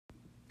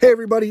Hey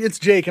everybody, it's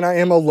Jake and I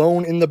am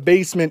alone in the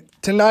basement.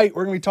 Tonight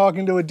we're going to be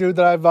talking to a dude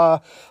that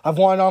I've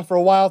wanted on for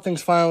a while.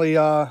 Things finally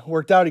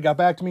worked out. He got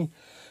back to me.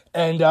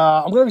 And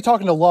I'm going to be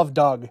talking to Love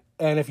Doug.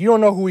 And if you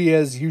don't know who he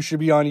is, you should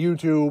be on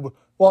YouTube.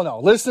 Well, no,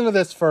 listen to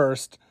this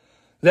first.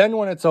 Then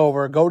when it's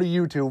over, go to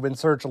YouTube and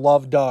search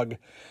Love Doug.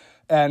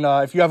 And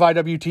if you have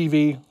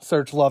IWTV,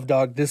 search Love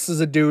Doug. This is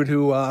a dude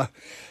who I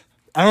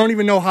don't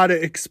even know how to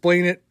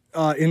explain it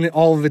in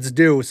all of its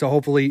due, so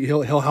hopefully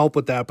he'll help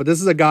with that. But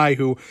this is a guy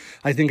who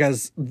I think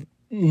has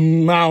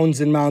mounds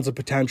and mounds of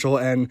potential,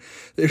 and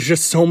there's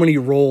just so many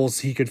roles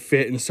he could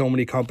fit in so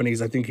many companies.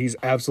 I think he's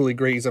absolutely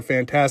great. He's a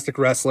fantastic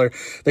wrestler.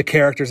 The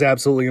character's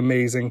absolutely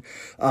amazing.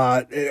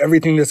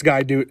 Everything this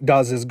guy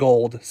does is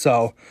gold.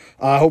 So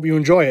I hope you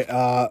enjoy it.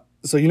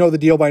 So you know the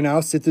deal by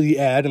now. Sit through the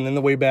ad, and then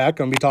the way back,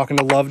 I'm going to be talking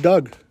to Love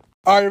Doug.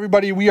 All right,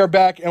 everybody, we are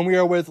back, and we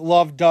are with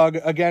Love Doug.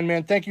 Again,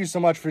 man, thank you so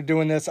much for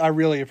doing this. I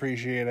really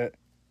appreciate it.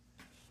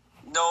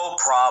 No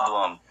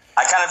problem.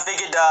 I kind of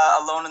figured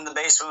Alone in the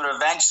Basement would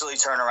eventually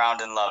turn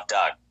around and love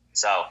Doug.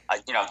 So,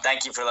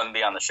 thank you for letting me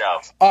be on the show.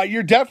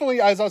 You're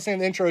definitely, as I was saying in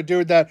the intro, a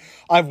dude that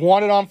I've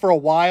wanted on for a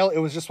while. It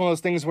was just one of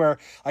those things where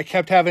I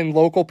kept having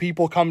local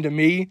people come to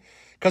me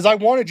because I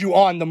wanted you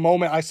on the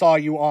moment I saw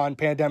you on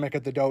Pandemic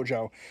at the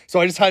Dojo. So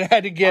I just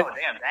had to get... Oh,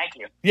 damn, thank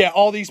you. Yeah,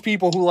 all these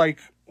people who,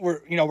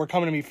 were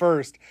coming to me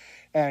first.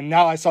 And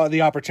now I saw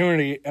the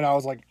opportunity, and I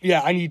was like,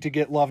 yeah, I need to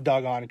get Love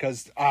Doug on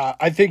because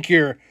I think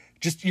you're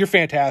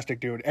fantastic,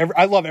 dude.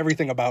 I love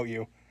everything about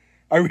you.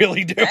 I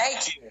really do.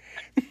 Thank you.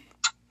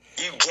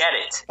 You get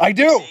it. I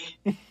do.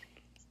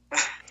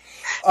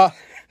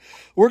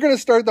 We're going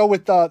to start, though,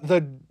 with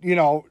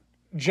the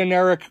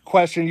generic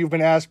question you've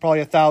been asked probably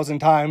 1,000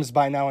 times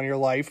by now in your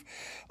life.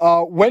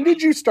 When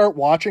did you start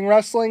watching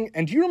wrestling?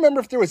 And do you remember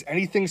if there was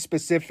anything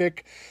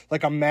specific,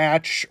 like a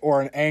match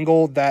or an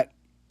angle that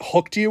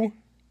hooked you?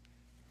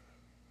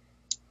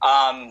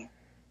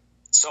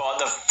 So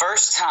the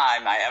first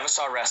time I ever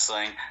saw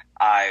wrestling,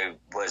 I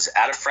was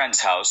at a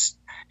friend's house,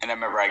 and I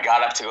remember I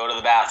got up to go to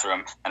the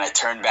bathroom, and I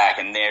turned back,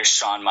 and there's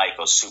Shawn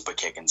Michaels super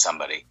kicking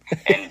somebody.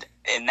 And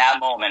in that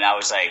moment, I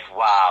was like,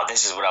 wow,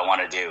 this is what I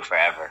want to do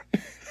forever.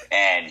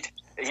 And,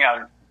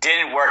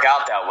 didn't work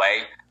out that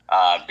way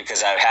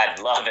because I've had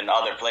love in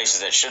other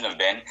places that shouldn't have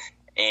been.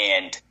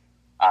 And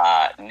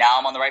now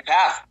I'm on the right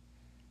path.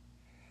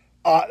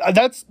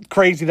 That's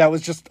crazy. That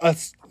was just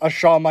a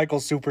Shawn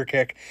Michaels super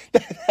kick.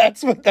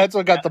 That's what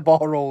got the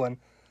ball rolling.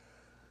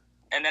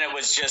 And then it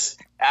was just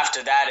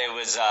after that, it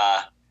was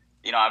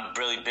I'm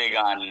really big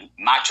on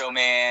Macho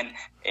Man,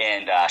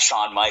 and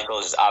Shawn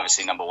Michaels is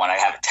obviously number one. I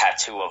have a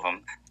tattoo of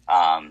him,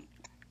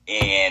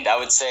 and I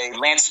would say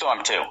Lance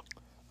Storm too.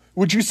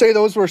 Would you say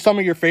those were some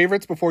of your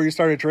favorites before you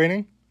started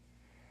training?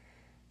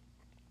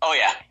 Oh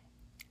yeah.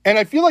 And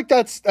I feel like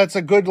that's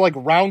a good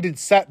rounded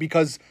set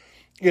because.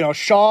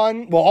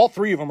 Shawn, well, all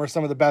three of them are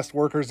some of the best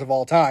workers of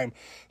all time.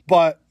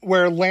 But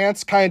where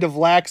Lance kind of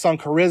lacks on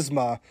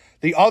charisma,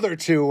 the other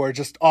two are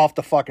just off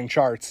the fucking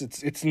charts.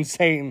 It's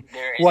insane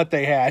what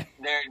they had.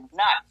 They're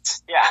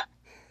nuts, yeah.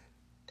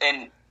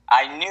 And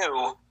I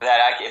knew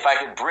that if I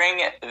could bring,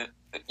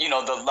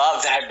 the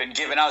love that had been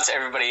given out to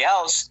everybody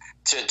else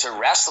to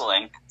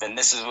wrestling, then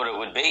this is what it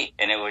would be.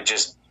 And it would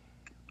just,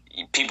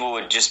 people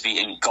would just be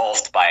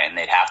engulfed by it, and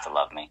they'd have to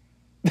love me.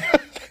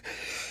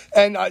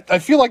 And I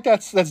feel like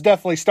that's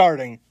definitely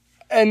starting.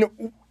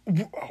 And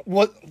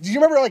what do you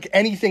remember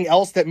anything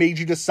else that made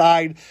you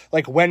decide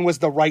when was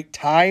the right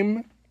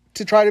time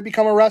to try to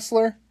become a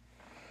wrestler?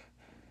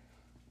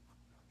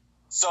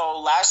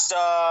 So last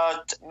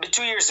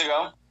 2 years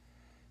ago,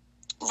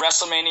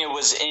 WrestleMania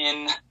was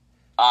in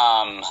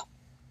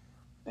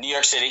New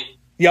York City.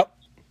 Yep.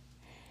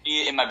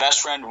 Me and my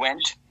best friend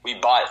went. We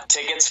bought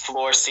tickets,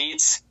 floor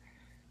seats.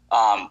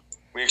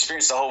 We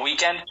experienced the whole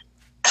weekend.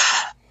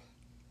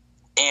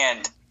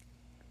 And,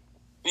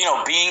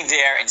 being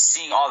there and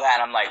seeing all that,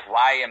 I'm like,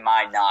 why am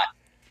I not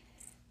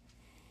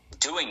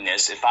doing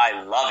this if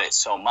I love it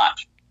so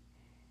much?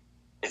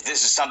 If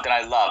this is something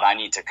I love, I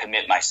need to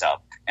commit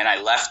myself. And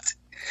I left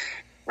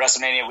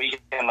WrestleMania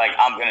weekend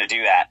I'm going to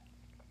do that.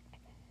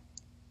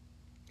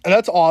 And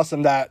that's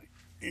awesome that,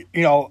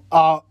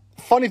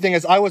 funny thing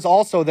is I was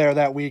also there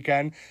that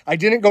weekend. I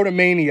didn't go to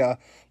Mania,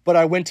 but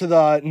I went to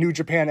the New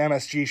Japan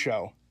MSG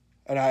show.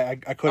 And I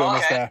couldn't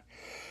miss that.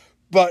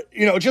 But,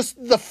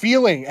 just the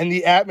feeling and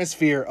the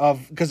atmosphere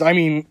of, because I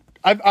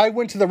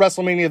went to the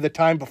WrestleMania the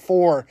time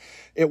before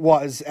it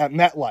was at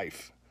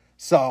MetLife.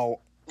 So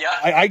yeah,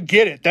 I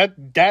get it.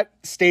 That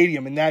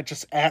stadium and that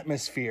just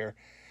atmosphere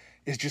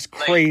is just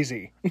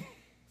crazy.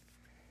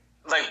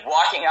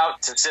 Walking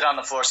out to sit on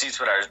the floor seats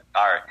with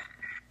our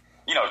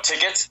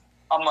tickets,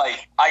 I'm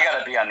like, I got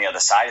to be on the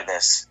other side of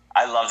this.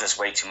 I love this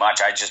way too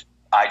much. I just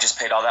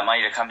paid all that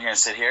money to come here and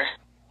sit here.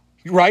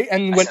 Right.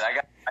 And I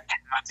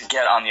have to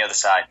get on the other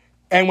side.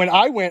 And when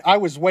I went, I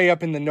was way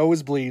up in the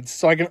nosebleeds,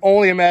 so I can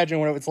only imagine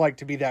what it was like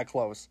to be that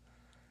close.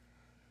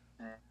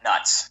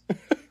 Nuts.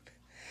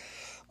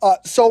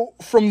 So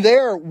from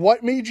there,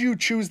 what made you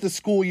choose the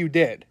school you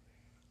did?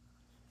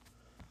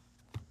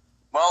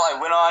 Well, I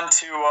went on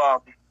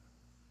to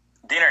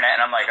the internet,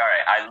 and I'm I'm like, all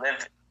right, I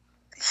live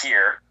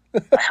here.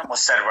 I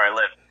almost said where I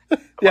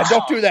live. Yeah,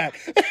 don't do that.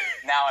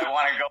 Now I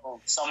want to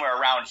go somewhere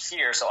around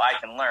here so I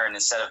can learn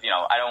instead of,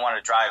 I don't want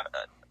to drive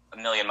a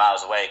million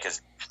miles away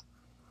because,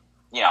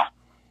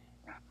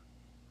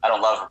 I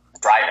don't love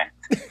driving.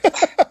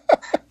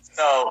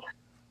 So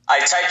I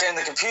typed in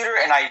the computer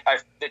and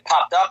it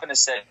popped up and it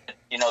said,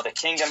 the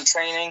Kingdom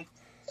training.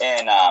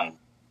 And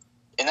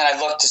then I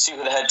looked to see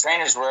who the head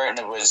trainers were, and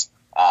it was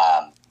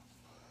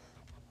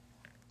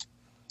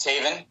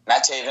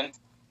Matt Taven,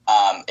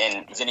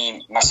 and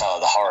Vinny Marcello,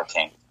 the Horror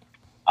King.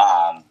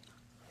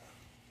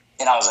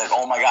 And I was like,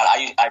 oh my God,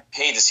 I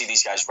paid to see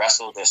these guys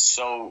wrestle. They're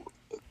so,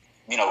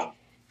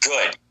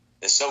 good.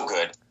 They're so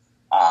good.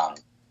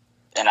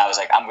 And I was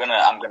like, I'm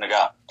gonna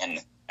go. And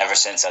ever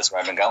since, that's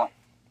where I've been going.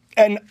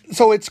 And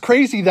so it's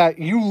crazy that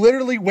you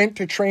literally went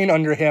to train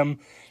under him,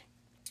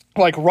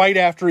 like right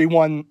after he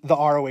won the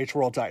ROH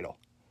World Title.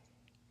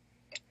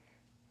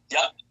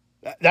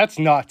 Yep. That's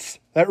nuts.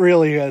 That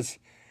really is.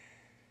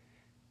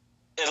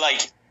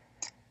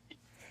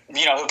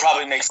 He'll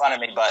probably make fun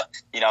of me, but,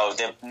 they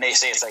may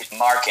say it's like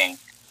marking.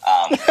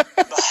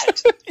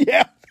 But,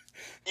 yeah.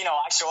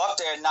 I show up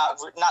there not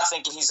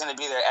thinking he's going to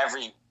be there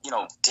every,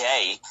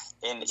 day.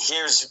 And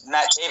here's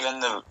Matt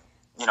Taven, the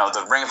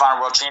Ring of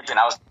Honor World Champion.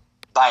 I was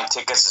buying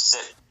tickets to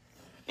sit,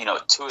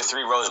 2 or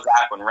 3 rows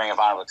back when Ring of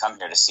Honor would come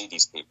here to see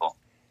these people.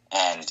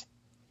 And,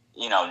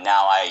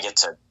 now I get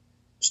to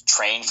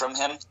train from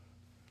him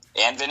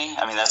and Vinny.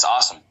 I mean, that's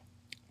awesome.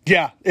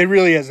 Yeah, it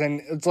really is.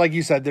 And it's like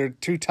you said, they're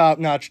 2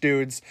 top-notch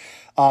dudes.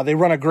 They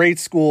run a great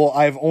school.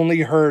 I've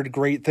only heard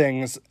great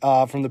things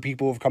from the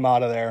people who've come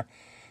out of there.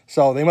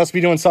 So they must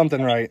be doing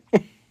something right.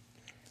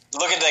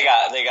 Look at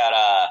they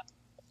got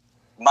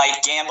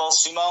Mike Gamble,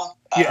 sumo.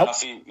 I don't know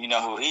if you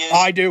know who he is.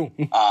 I do.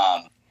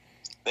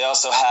 They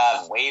also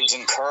have Waves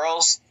and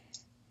Curls.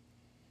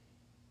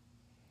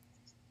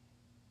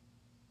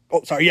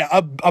 Oh, sorry.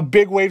 Yeah, a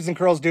big Waves and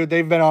Curls dude.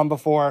 They've been on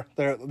before.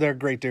 They're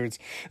great dudes.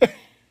 Oh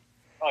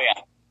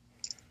yeah.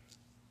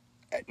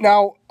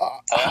 Now,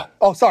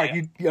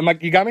 sorry. Yeah.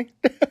 You got me?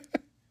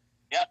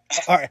 Yeah.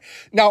 All right.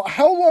 Now,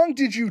 how long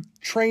did you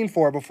train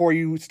for before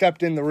you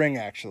stepped in the ring,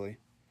 actually?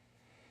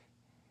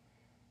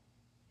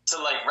 To,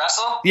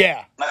 wrestle?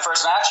 Yeah. My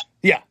first match?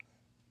 Yeah.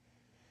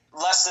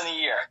 Less than a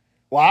year.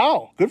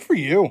 Wow. Good for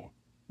you.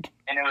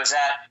 And it was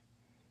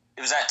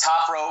at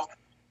Top Rope.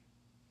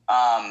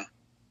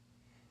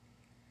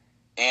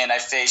 And I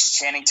faced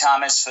Channing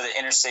Thomas for the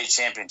Interstate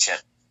Championship.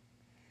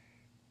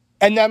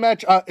 And that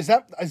match, is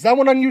that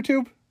one on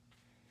YouTube?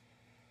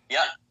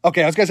 Yep.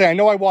 Okay, I was going to say, I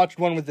know I watched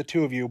one with the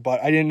 2 of you,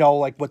 but I didn't know,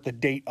 what the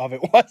date of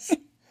it was.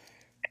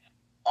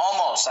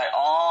 Almost. I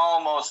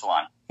almost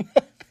won.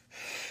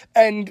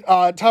 And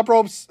Top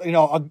Rope's,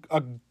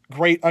 a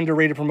great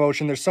underrated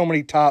promotion. There's so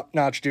many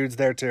top-notch dudes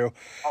there, too.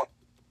 Oh,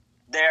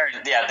 they're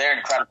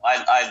incredible.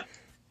 I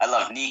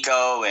love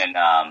Nico and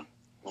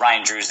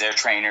Ryan Drew's their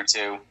trainer,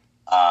 too.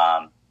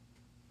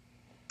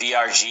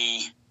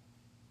 BRG.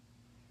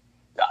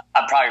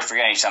 I'm probably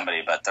forgetting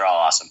somebody, but they're all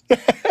awesome.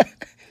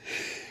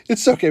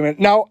 It's okay, man.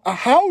 Now,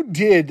 how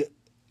did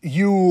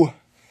you,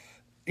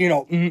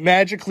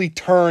 magically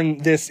turn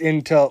this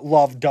into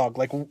Love Doug?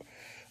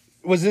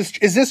 Is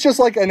this just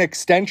like an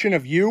extension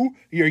of you?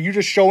 Are you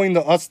just showing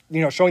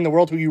showing the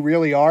world who you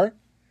really are?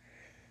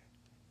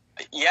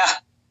 Yeah.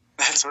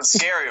 That's what's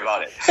scary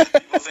about it.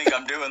 People think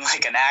I'm doing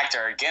an actor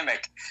or a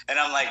gimmick. And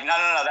I'm like,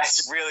 no,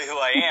 that's really who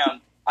I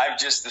am. I've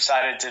just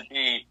decided to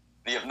be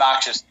the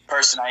obnoxious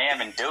person I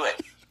am and do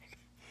it.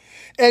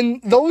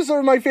 And those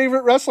are my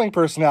favorite wrestling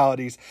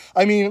personalities.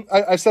 I mean,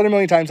 I've said it a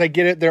million times, I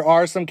get it. There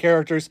are some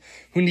characters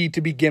who need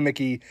to be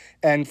gimmicky.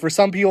 And for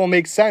some people, it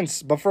makes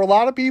sense. But for a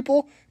lot of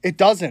people, it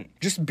doesn't.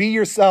 Just be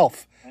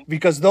yourself.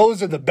 Because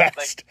those are the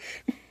best.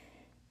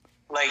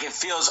 It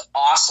feels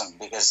awesome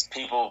because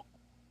people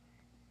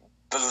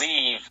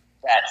believe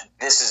that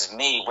this is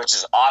me, which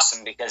is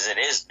awesome because it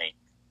is me.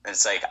 And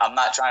it's I'm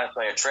not trying to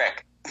play a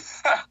trick.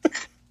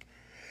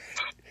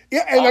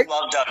 Yeah, and I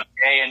love Doug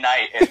day and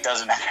night. It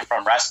doesn't matter if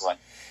I'm wrestling.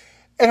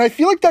 And I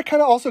feel like that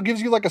kind of also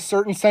gives you a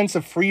certain sense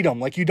of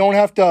freedom. You don't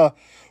have to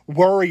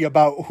worry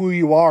about who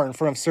you are in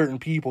front of certain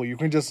people. You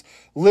can just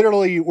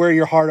literally wear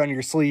your heart on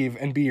your sleeve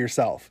and be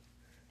yourself.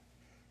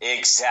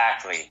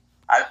 Exactly.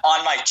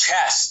 On my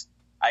chest,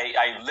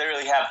 I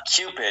literally have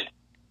Cupid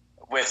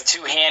with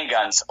 2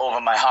 handguns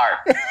over my heart.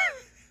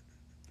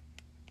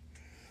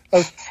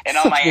 And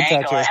on my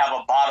ankle, tattoo. I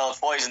have a bottle of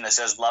poison that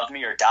says, "Love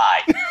me or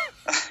die."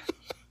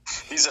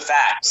 These are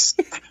facts.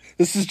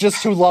 This is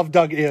just who Love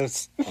Doug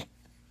is.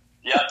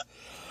 Yep.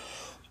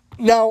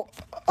 Now,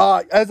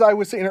 as I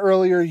was saying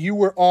earlier, you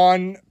were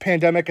on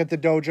Pandemic at the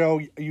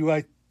Dojo. You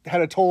had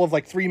a total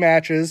of 3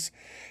 matches,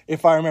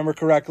 if I remember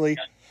correctly.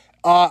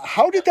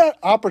 How did that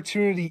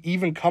opportunity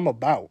even come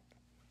about?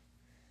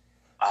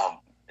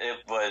 It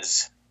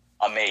was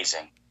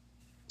amazing.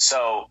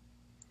 So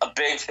a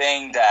big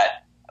thing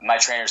that my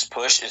trainers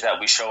push is that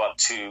we show up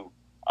to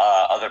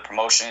other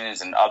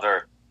promotions and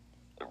other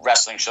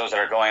wrestling shows that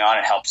are going on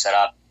and help set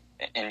up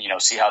and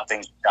see how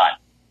things are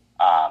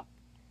done.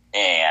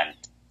 And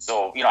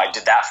So, I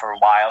did that for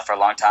a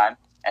long time.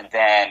 And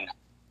then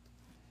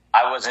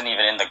I wasn't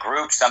even in the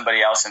group.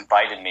 Somebody else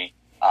invited me,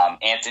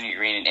 Anthony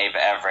Green and Ava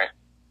Everett,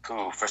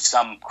 who for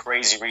some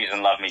crazy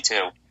reason love me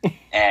too,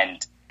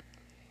 and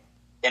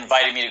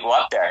invited me to go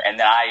up there. And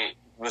then I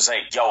was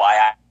like, yo,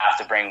 I have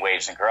to bring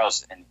Waves and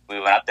Girls. And we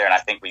went up there, and I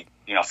think we,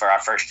 for our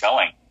first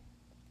showing,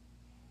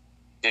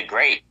 did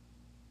great.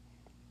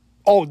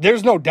 Oh,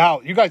 there's no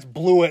doubt. You guys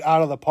blew it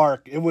out of the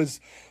park. It was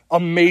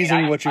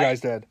amazing what you guys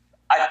did.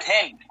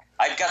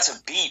 I got to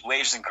beat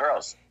Waves and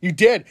Girls. You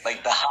did.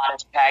 Like the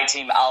hottest tag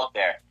team out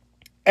there.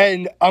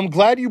 And I'm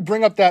glad you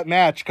bring up that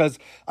match, because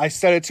I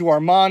said it to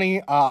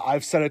Armani.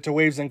 I've said it to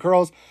Waves and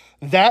Girls.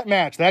 That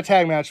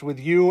tag match with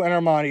you and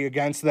Armani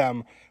against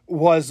them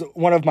was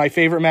one of my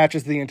favorite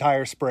matches the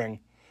entire spring.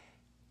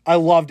 I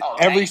loved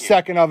every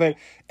second of it.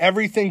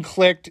 Everything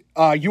clicked.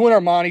 You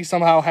and Armani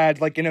somehow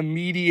had like an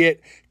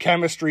immediate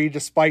chemistry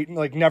despite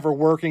like never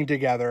working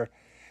together.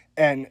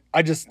 And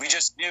we just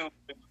knew,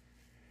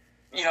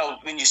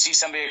 when you see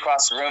somebody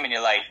across the room and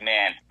you're like,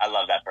 man, I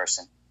love that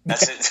person.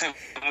 That's it.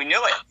 We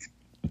knew it.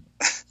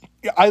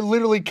 I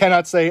literally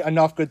cannot say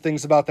enough good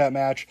things about that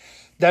match.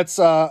 That's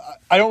I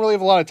don't really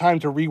have a lot of time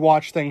to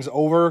rewatch things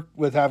over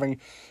with having,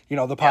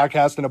 the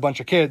podcast and a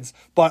bunch of kids,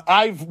 but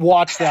I've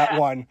watched that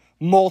one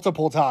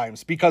multiple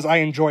times because I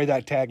enjoy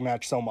that tag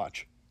match so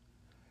much.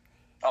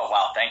 Oh,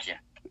 wow. Thank you.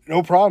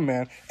 No problem,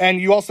 man. And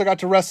you also got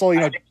to wrestle,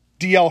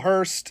 DL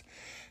Hurst,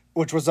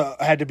 which was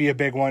had to be a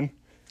big one.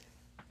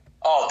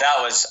 Oh, that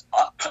was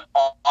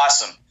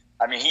awesome.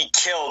 I mean, he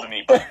killed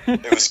me, but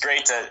it was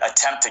great to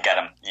attempt to get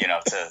him,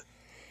 to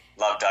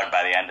love Doug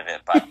by the end of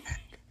it. But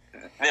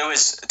there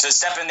was to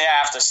step in there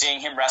after seeing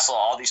him wrestle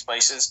all these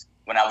places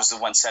when I was the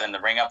one setting the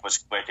ring up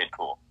was wicked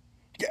cool.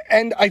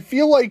 And I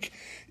feel like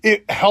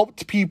it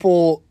helped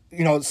people,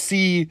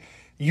 see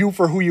you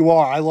for who you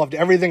are. I loved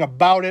everything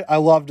about it. I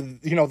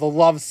loved, the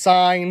love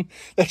sign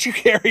that you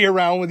carry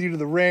around with you to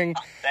the ring.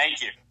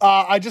 Thank you.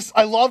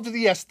 I loved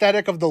the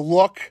aesthetic of the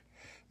look,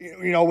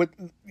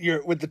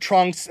 with the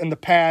trunks and the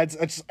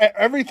pads.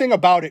 Everything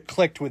about it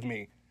clicked with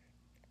me.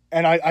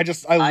 And I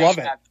love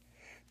it.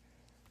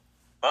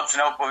 Oops,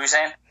 no, what were you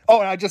saying? Oh,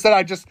 and I just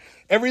said,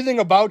 everything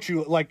about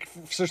you, like,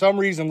 for some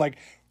reason, like,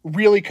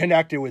 really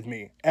connected with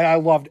me. And I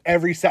loved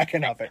every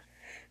second of it.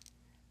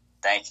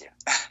 Thank you.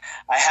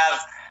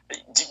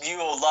 You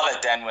will love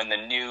it then when the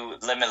new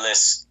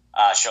Limitless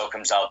show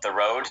comes out, The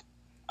Road.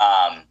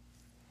 I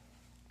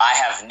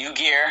have new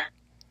gear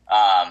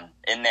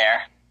in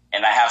there,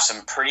 and I have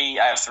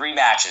I have 3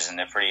 matches, and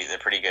they're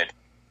pretty good.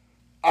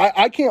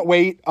 I can't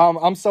wait.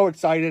 I'm so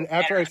excited.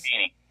 They're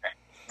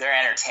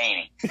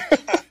entertaining.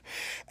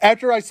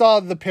 After I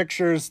saw the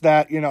pictures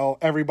that,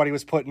 everybody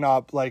was putting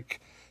up, like,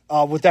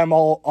 with them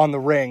all on the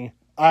ring,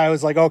 I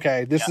was like,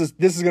 okay, this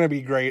is going to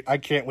be great. I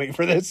can't wait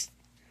for this.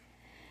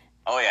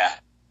 Oh, yeah.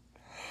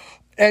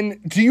 And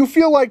do you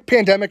feel like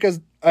Pandemic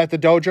at the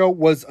Dojo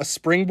was a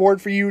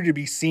springboard for you to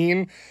be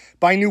seen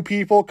by new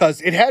people?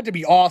 Because it had to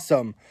be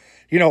awesome,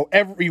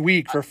 every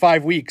week for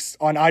 5 weeks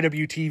on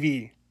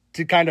IWTV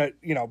to kind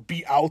of,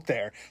 be out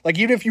there. Like,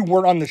 even if you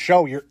weren't on the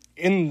show, you're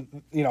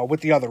in, with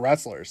the other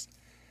wrestlers.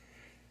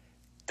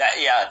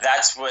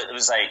 That's what it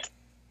was like.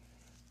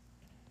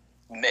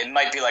 It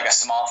might be like a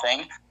small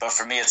thing, but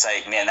for me, it's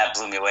like, man, that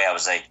blew me away. I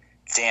was like,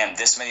 damn,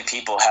 this many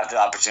people have the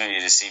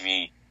opportunity to see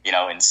me,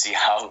 and see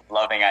how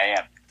loving I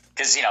am.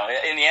 Because, in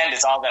the end,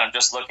 it's all that I'm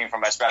just looking for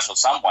my special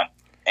someone.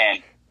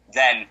 And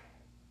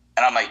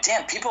I'm like,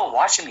 damn, people are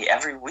watching me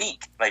every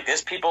week. Like,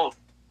 there's people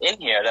in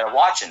here that are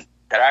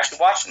actually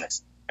watching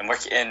this.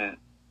 And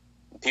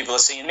people are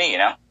seeing me,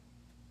 Yeah.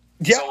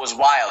 So it was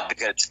wild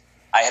because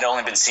I had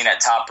only been seen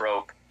at Top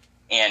Rope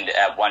and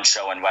at one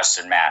show in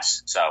Western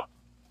Mass. So.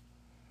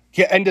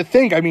 Yeah, and to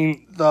think, I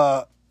mean,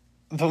 the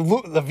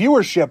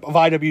viewership of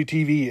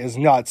IWTV is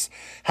nuts.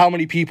 How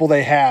many people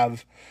they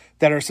have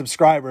that are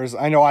subscribers.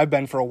 I know I've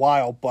been for a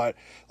while, but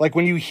like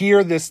when you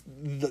hear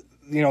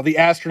the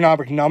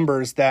astronomical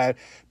numbers that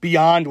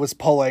Beyond was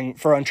pulling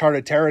for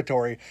Uncharted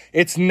Territory,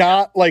 it's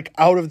not like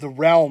out of the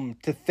realm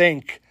to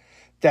think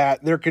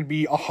that there could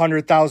be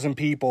 100,000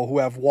 people who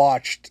have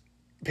watched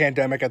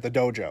Pandemic at the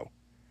Dojo.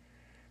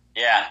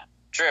 Yeah,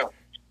 true.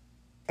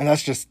 And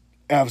that's just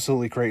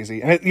absolutely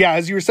crazy. And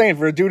as you were saying,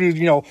 for a dude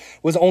who,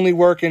 was only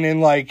working in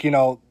like,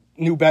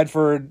 New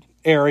Bedford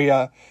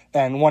area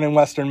and one in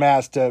Western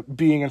Mass to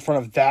being in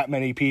front of that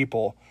many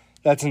people,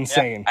 that's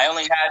insane. Yeah, I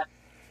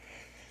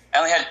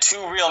only had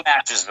 2 real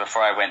matches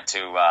before I went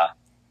to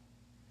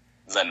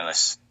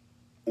Limitless.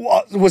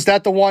 Was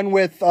that the one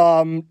with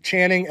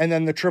Channing and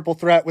then the triple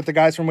threat with the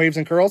guys from Waves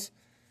and Curls?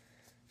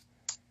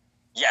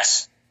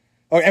 Yes.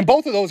 Oh, and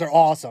both of those are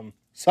awesome.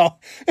 So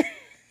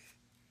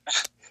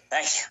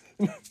thank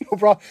you. No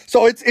problem.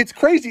 So it's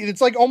crazy.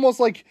 It's like almost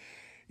like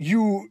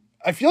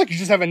I feel like you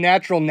just have a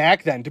natural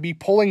knack then to be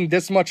pulling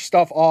this much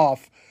stuff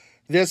off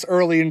this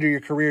early into your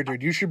career,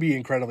 dude. You should be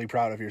incredibly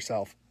proud of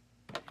yourself.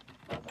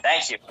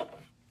 Thank you.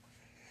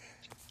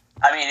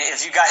 I mean,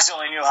 if you guys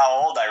only knew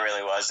how old I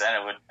really was, then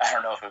I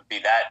don't know if it would be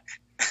that.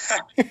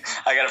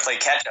 I got to play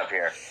catch up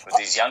here with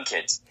these young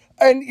kids.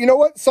 And you know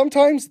what?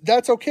 Sometimes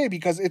that's okay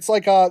because it's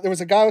like there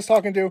was a guy I was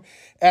talking to,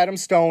 Adam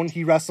Stone.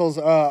 He wrestles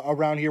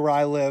around here where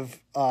I live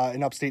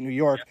in upstate New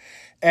York.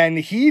 And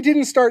he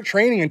didn't start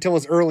training until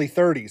his early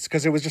 30s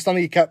because it was just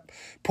something he kept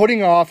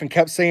putting off and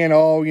kept saying,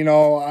 oh, you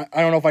know,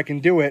 I don't know if I can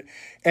do it.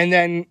 And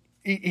then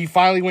he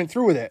finally went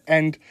through with it.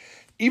 And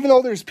even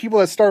though there's people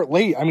that start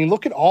late, I mean,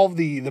 look at all of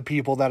the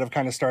people that have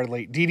kind of started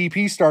late.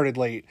 DDP started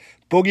late.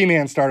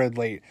 Boogeyman started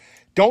late.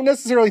 Don't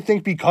necessarily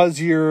think because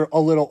you're a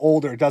little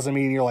older doesn't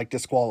mean you're like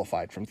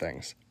disqualified from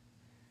things.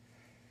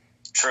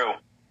 True.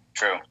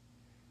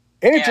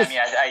 And yeah,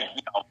 I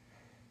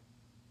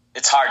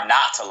it's hard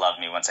not to love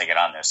me once I get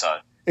on there. So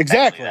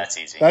exactly, that's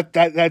easy.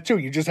 That too.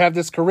 You just have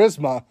this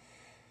charisma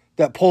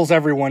that pulls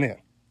everyone in.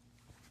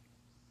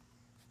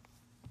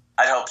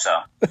 I'd hope so.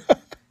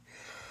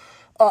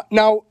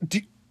 Now,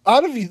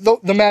 out of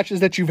the matches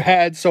that you've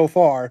had so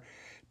far,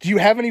 do you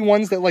have any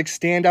ones that like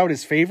stand out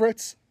as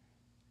favorites?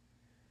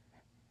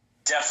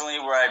 Definitely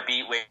where I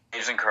beat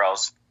Waves and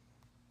Curls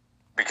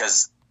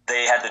because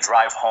they had to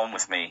drive home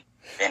with me.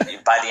 And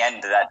by the end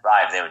of that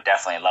drive, they were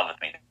definitely in love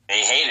with me. They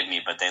hated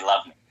me, but they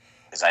loved me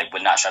because I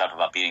would not shut up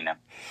about beating them.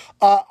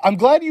 I'm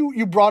glad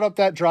you brought up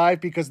that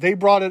drive because they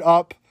brought it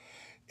up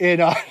in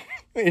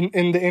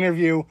the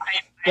interview.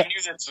 I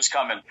knew this was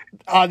coming.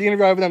 The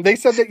interview with them. They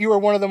said that you were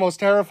one of the most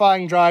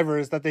terrifying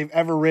drivers that they've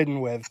ever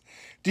ridden with.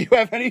 Do you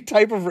have any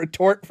type of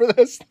retort for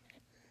this?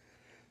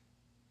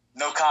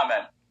 No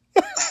comment.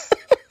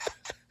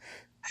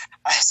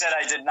 I said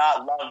I did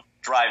not love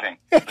driving.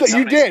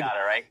 You did. Got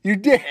it, right? You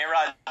did.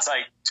 A-Rod's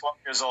like 12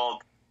 years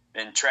old,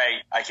 and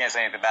Trey, I can't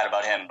say anything bad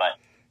about him, but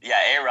yeah,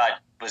 A-Rod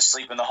was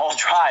sleeping the whole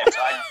drive, so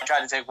I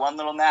tried to take one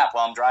little nap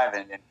while I'm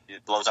driving, and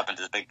it blows up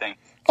into this big thing.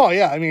 Oh,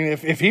 yeah. I mean,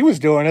 if he was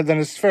doing it, then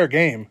it's fair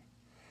game.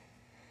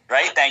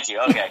 Right? Thank you.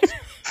 Okay.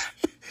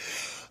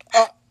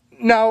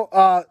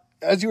 Now,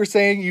 as you were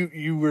saying,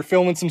 you were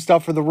filming some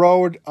stuff for the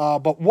road,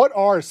 but what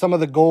are some of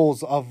the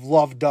goals of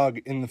Love Doug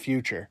in the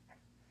future?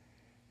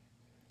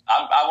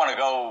 I want to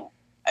go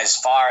as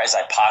far as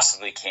I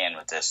possibly can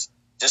with this.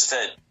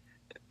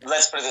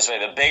 Let's put it this way,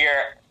 the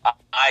bigger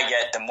I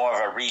get, the more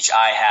of a reach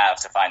I have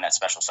to find that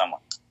special someone.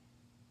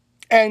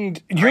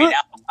 And right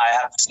now, I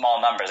have small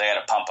numbers. I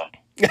got to pump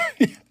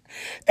them.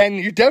 And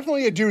you're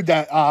definitely a dude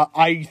that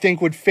I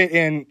think would fit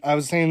in. I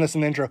was saying this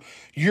in the intro.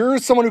 You're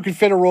someone who could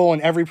fit a role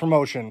in every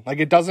promotion. Like,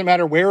 it doesn't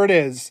matter where it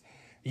is,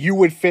 you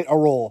would fit a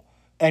role.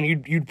 And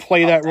you'd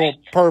play that role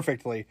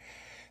perfectly.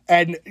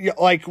 And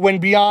like when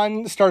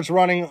Beyond starts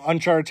running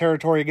uncharted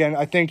territory again,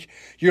 I think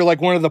you're like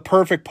one of the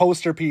perfect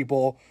poster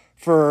people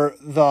for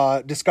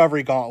the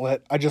Discovery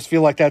Gauntlet. I just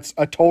feel like that's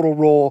a total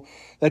role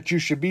that you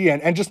should be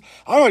in. And just,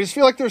 I don't know, I just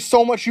feel like there's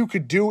so much you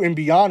could do in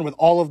Beyond with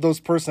all of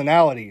those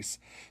personalities.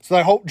 So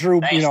I hope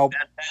Drew, Thanks. That's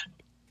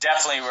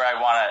definitely where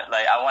I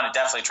want to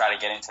definitely try to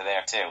get into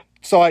there too.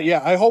 So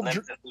I hope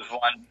Drew was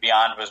one,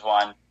 Beyond was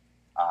one,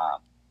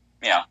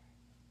 Yeah,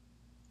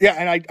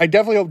 and I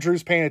definitely hope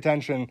Drew's paying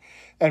attention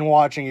and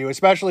watching you,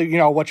 especially,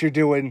 what you're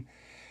doing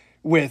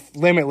with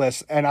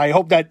Limitless. And I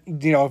hope that,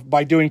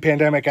 by doing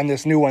Pandemic and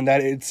this new one,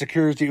 that it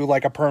secures you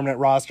like a permanent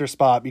roster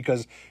spot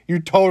because you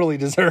totally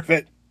deserve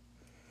it.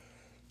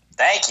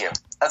 Thank you.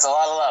 That's a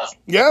lot of love.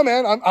 Yeah,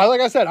 man.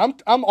 Like I said,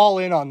 I'm all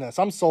in on this.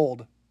 I'm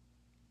sold.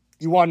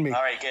 You won me.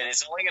 All right, good.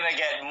 It's only going to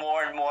get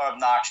more and more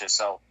obnoxious.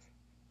 So,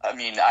 I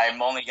mean,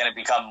 I'm only going to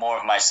become more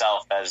of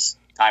myself as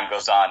time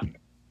goes on.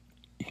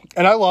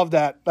 And I love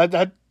that.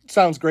 That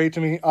sounds great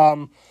to me.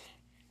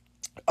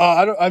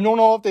 I don't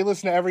know if they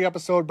listen to every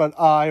episode, but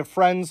I have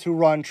friends who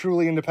run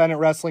Truly Independent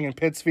Wrestling in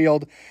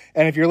Pittsfield.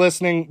 And if you're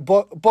listening,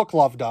 book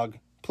Love Doug,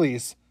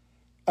 please.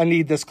 I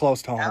need this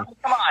close to home. Now,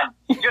 come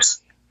on.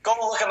 Just go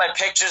look at my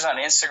pictures on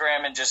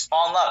Instagram and just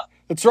fall in love.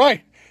 That's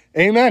right.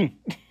 Amen.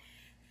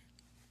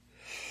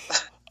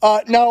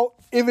 Now,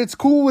 if it's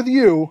cool with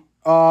you,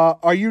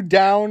 are you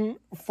down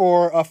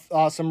for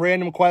some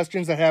random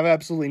questions that have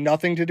absolutely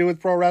nothing to do with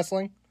pro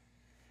wrestling?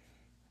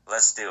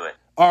 Let's do it.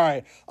 All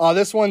right.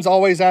 This one's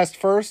always asked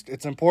first.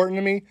 It's important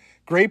to me.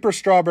 Grape or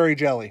strawberry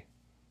jelly?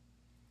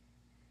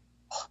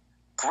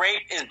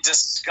 Grape is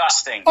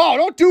disgusting. Oh,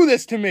 don't do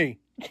this to me.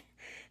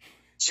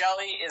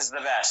 Jelly is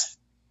the best.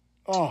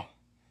 Oh,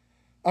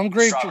 I'm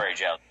grape. Strawberry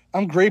jelly.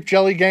 I'm grape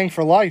jelly gang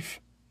for life.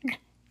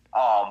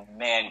 Oh,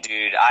 man,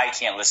 dude. I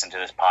can't listen to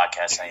this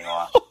podcast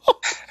anymore.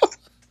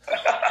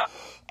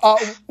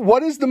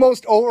 What is the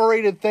most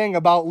overrated thing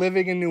about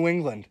living in New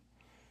England?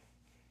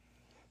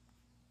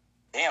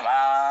 Damn,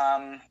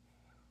 I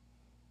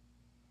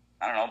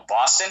don't know,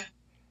 Boston?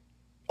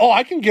 Oh,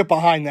 I can get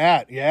behind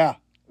that, yeah.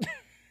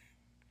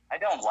 I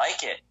don't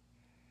like it.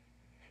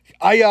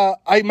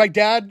 My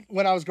dad,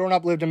 when I was growing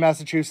up, lived in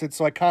Massachusetts,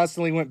 so I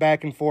constantly went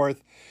back and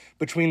forth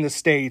between the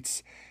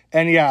states.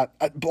 And yeah,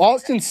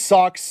 Boston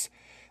sucks.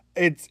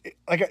 It's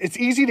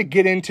easy to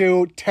get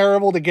into,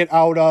 terrible to get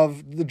out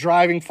of. The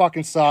driving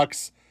fucking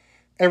sucks.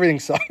 Everything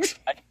sucks.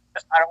 I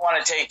don't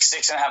want to take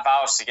 6.5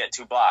 hours to get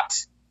 2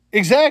 blocks.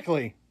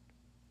 Exactly.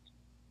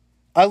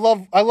 I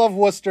love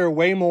Worcester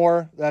way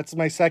more. That's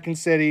my second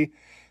city.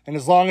 And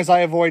as long as I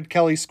avoid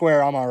Kelly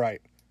Square, I'm all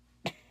right.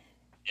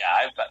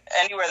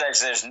 Anywhere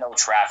there's no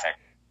traffic.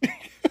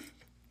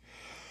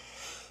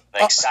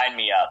 Like, sign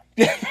me up.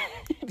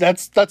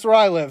 That's where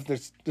I live.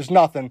 There's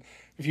nothing.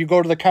 If you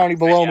go to the county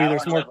below me,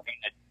 there's more. On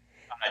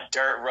a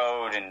dirt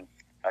road and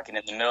fucking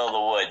in the middle of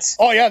the woods.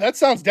 Oh yeah, that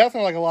sounds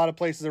definitely like a lot of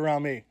places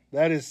around me.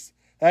 That is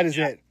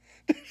it.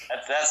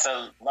 That's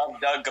a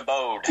Love Doug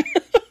abode.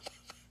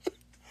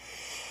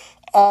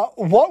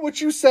 What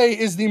would you say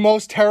is the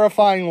most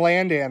terrifying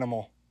land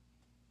animal?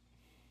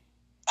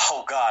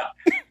 Oh God,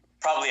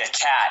 probably a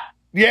cat.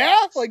 Yeah,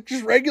 like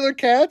just regular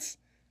cats.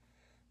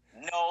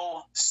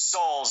 No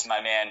souls,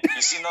 my man.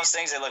 You seen those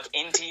things that look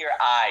into your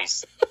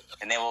eyes,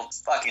 and they will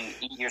fucking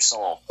eat your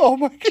soul. Oh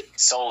my God.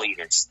 Soul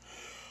eaters.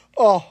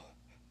 Oh,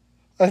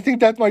 I think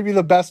that might be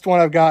the best one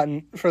I've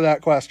gotten for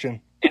that question.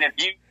 And if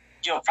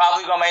you'll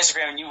probably go on my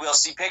Instagram and you will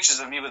see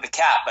pictures of me with a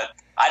cat, but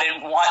I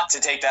didn't want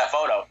to take that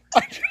photo.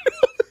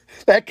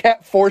 That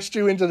cat forced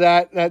you into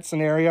that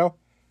scenario?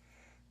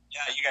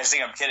 Yeah, you guys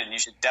think I'm kidding. You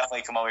should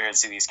definitely come over here and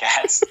see these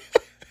cats.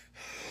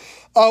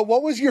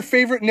 What was your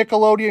favorite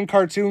Nickelodeon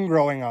cartoon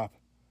growing up?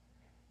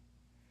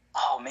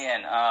 Oh,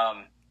 man.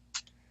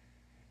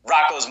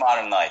 Rocko's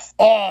Modern Life.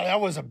 Oh,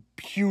 that was a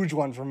huge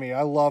one for me.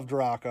 I loved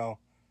Rocko.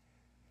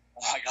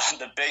 Oh, my God.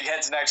 The Big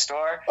Heads Next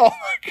Door. Oh,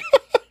 my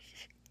God.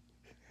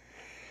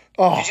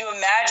 Oh. Could you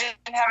imagine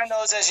having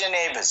those as your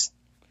neighbors?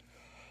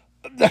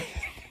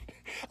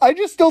 I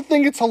just still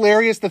think it's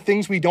hilarious the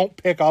things we don't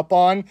pick up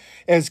on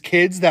as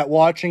kids that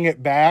watching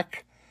it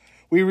back.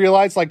 We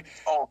realize, like,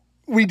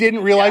 we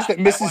didn't realize that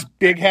Mrs.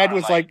 Big Head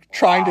was, like,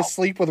 trying to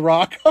sleep with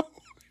Rocko.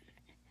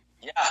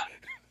 Yeah.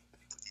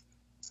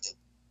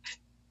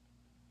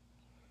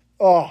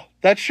 Oh,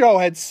 that show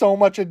had so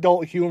much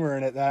adult humor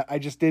in it that I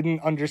just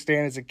didn't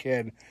understand as a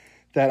kid.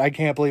 That I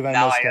can't believe I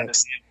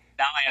missed it.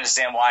 Now I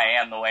understand why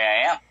I am the way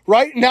I am.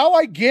 Right? Now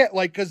I get,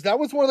 like, because that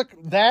was one of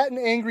that and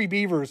Angry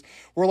Beavers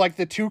were, like,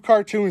 the two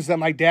cartoons that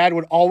my dad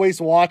would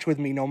always watch with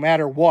me no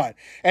matter what.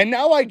 And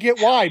now I get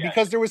why,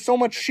 because there was so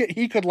much shit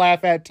he could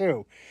laugh at,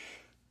 too.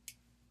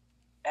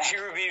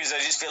 Angry Beavers, I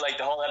just feel like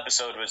the whole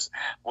episode was,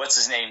 what's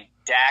his name,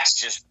 Dax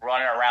just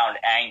running around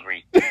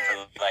angry for,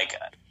 like,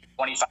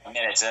 25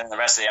 minutes, and then the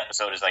rest of the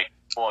episode is, like,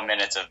 4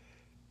 minutes of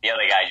the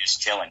other guy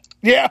just chilling.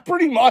 Yeah,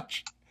 pretty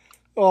much.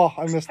 Oh,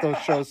 I miss those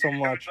shows so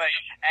much. Like,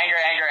 anger.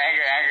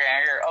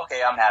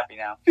 Okay, I'm happy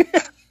now.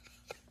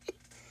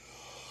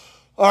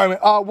 All right,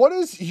 man. What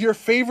is your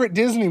favorite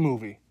Disney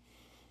movie?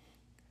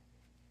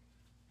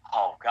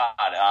 Oh,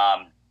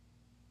 God.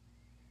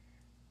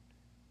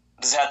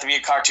 Does it have to be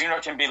a cartoon or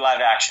can it be live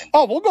action?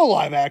 Oh, we'll go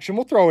live action.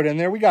 We'll throw it in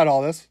there. We got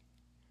all this.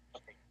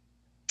 Okay.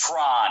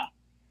 Tron.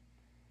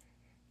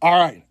 All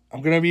right.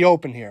 I'm going to be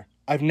open here.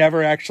 I've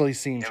never actually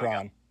seen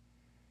Tron.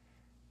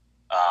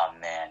 Oh,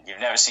 man. You've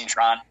never seen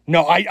Tron?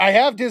 No, I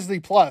have Disney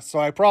Plus, so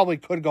I probably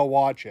could go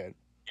watch it.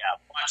 Yeah,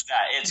 watch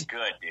that. It's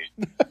good,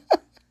 dude.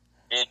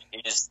 It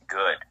is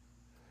good.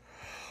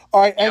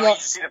 All right. You don't need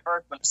to see the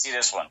first one to see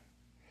this one.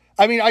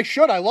 I mean, I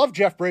should. I love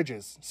Jeff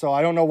Bridges, so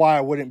I don't know why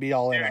I wouldn't be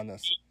all in on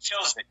this. He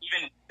kills it.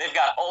 Even they've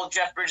got old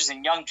Jeff Bridges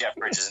and young Jeff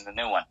Bridges in the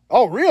new one.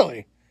 Oh,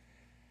 really?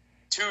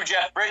 2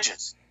 Jeff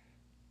Bridges.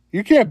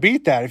 You can't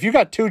beat that. If you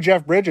got 2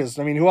 Jeff Bridges,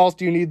 I mean, who else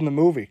do you need in the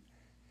movie?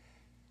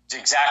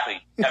 Exactly.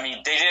 I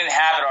mean, they didn't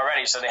have it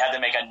already, so they had to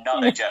make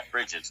another Jeff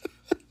Bridges.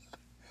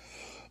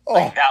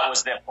 Oh, that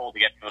was their pull to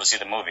get people to see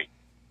the movie.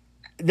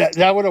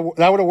 That would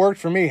have worked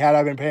for me had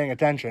I been paying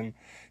attention.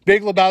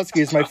 Big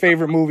Lebowski is my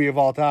favorite movie of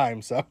all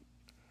time. So.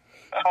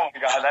 Oh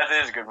my God, that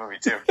is a good movie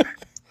too.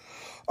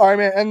 All right,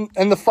 man,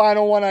 and the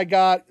final one I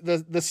got,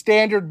 the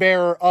standard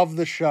bearer of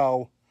the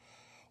show.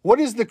 What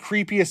is the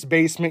creepiest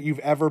basement you've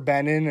ever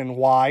been in, and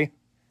why?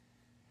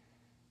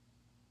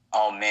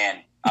 Oh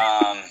man,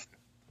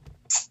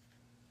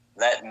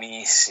 let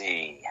me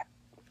see.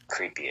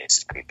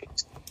 Creepiest.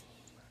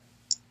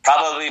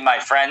 Probably my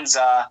friend's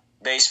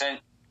basement.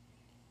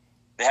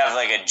 They have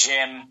like a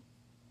gym,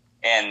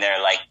 and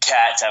their like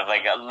cats have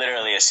like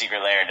literally a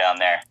secret lair down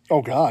there.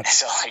 Oh God!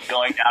 So like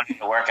going down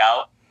to work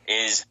out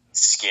is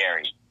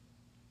scary.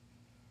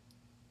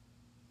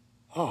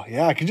 Oh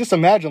yeah, I can just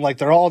imagine like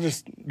they're all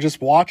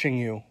just watching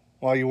you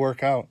while you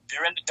work out.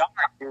 They're in the dark,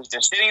 dude.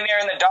 They're sitting there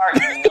in the dark.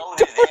 You know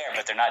they're there,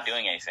 but they're not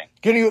doing anything.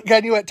 Can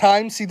you at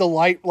times see the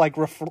light like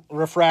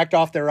refract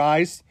off their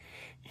eyes?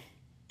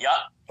 Yep.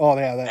 Oh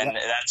yeah,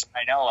 that's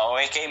I know. Oh,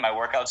 okay, my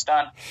workout's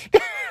done.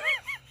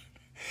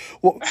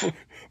 Well,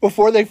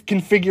 before they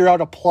can figure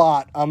out a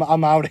plot,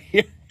 I'm out of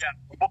here. Yeah,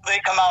 before they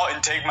come out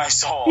and take my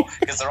soul,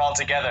 because they're all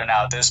together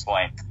now at this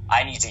point,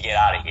 I need to get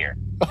out of here.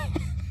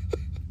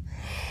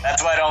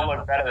 That's why I don't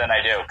look better than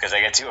I do, because I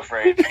get too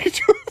afraid.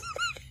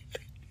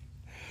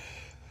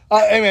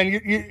 Hey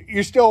man,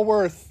 you're still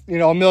worth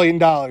 $1 million.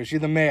 You're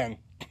the man.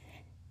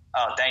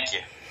 Oh, thank you.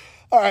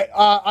 All right,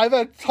 I've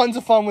had tons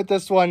of fun with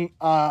this one.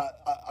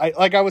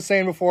 Like I was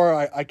saying before,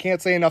 I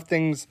can't say enough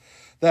things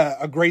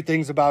that are great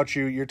things about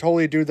you. You're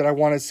totally a dude that I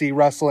want to see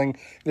wrestling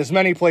in as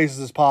many places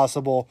as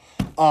possible.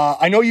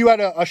 I know you had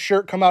a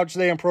shirt come out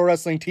today on Pro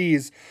Wrestling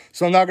Tees,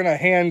 so I'm not going to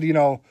hand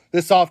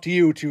this off to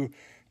you to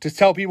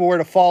tell people where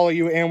to follow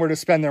you and where to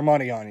spend their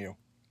money on you.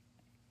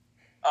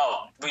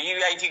 Oh, but you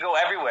go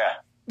everywhere.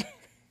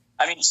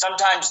 I mean,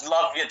 sometimes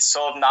love gets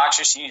so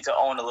obnoxious you need to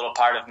own a little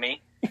part of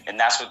me, and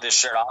that's what this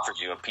shirt offers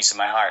you, a piece of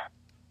my heart.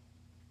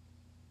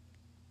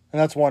 And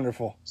that's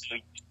wonderful. So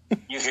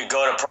you could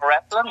go to Pro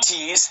Wrestling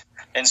Tees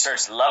and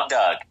search Love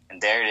Doug, and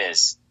there it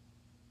is.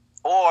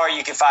 Or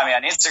you can find me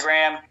on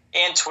Instagram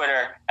and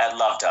Twitter at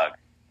Love Doug.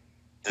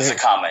 There's a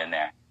comma in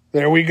there.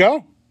 There we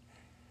go.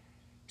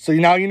 So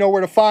now you know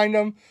where to find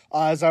him.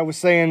 As I was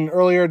saying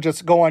earlier,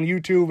 just go on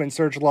YouTube and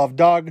search Love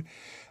Doug.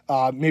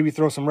 Maybe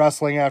throw some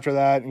wrestling after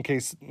that in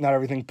case not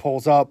everything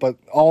pulls up. But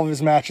all of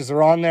his matches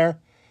are on there.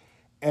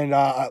 And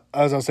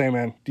as I was saying,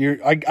 man,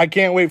 I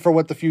can't wait for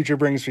what the future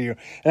brings for you.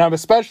 And I'm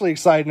especially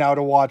excited now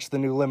to watch the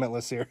new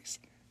Limitless series.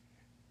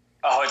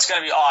 Oh, it's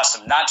going to be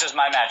awesome. Not just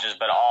my matches,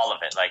 but all of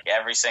it. Like,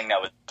 everything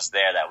that was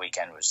there that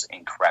weekend was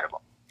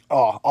incredible.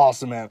 Oh,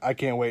 awesome, man. I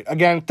can't wait.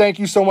 Again, thank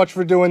you so much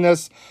for doing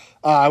this.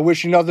 I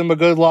wish you nothing but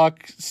good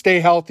luck.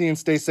 Stay healthy and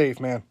stay safe,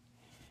 man.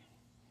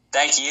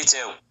 Thank you, you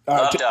too.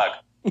 Love Doug.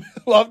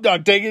 Love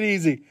Doug. Take it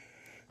easy.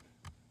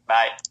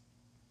 Bye.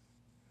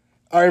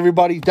 All right,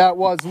 everybody. That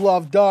was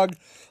Love Doug.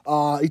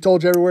 He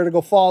told you everywhere to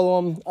go follow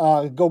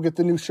him. Go get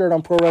the new shirt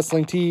on Pro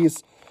Wrestling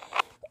Tees.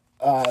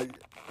 I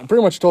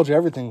pretty much told you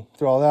everything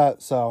through all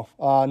that. So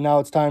now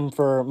it's time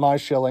for my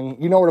shilling.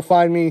 You know where to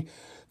find me.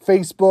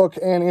 Facebook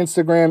and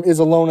Instagram is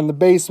Alone in the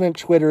Basement.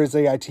 Twitter is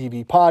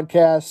AITV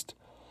Podcast.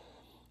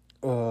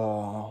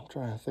 I'm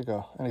trying to think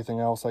of anything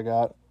else I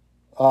got.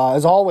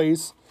 As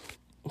always,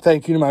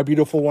 thank you to my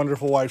beautiful,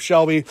 wonderful wife,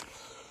 Shelby,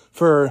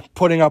 for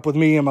putting up with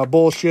me and my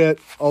bullshit.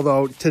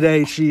 Although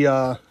today she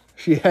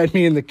had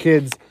me and the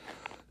kids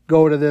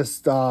go to this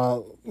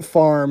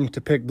farm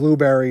to pick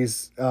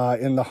blueberries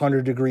in the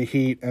 100-degree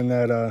heat, and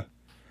that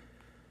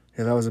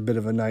was a bit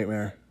of a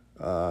nightmare.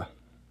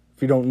 If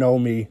you don't know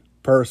me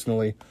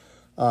personally,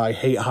 I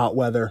hate hot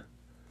weather,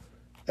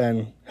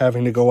 and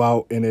having to go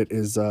out in it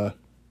is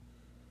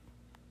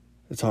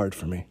it's hard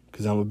for me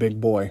because I'm a big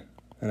boy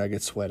and I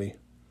get sweaty.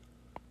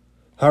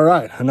 All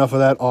right, enough of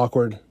that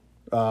awkward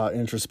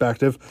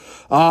introspective.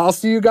 I'll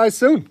see you guys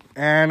soon,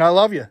 and I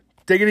love you.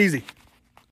 Take it easy.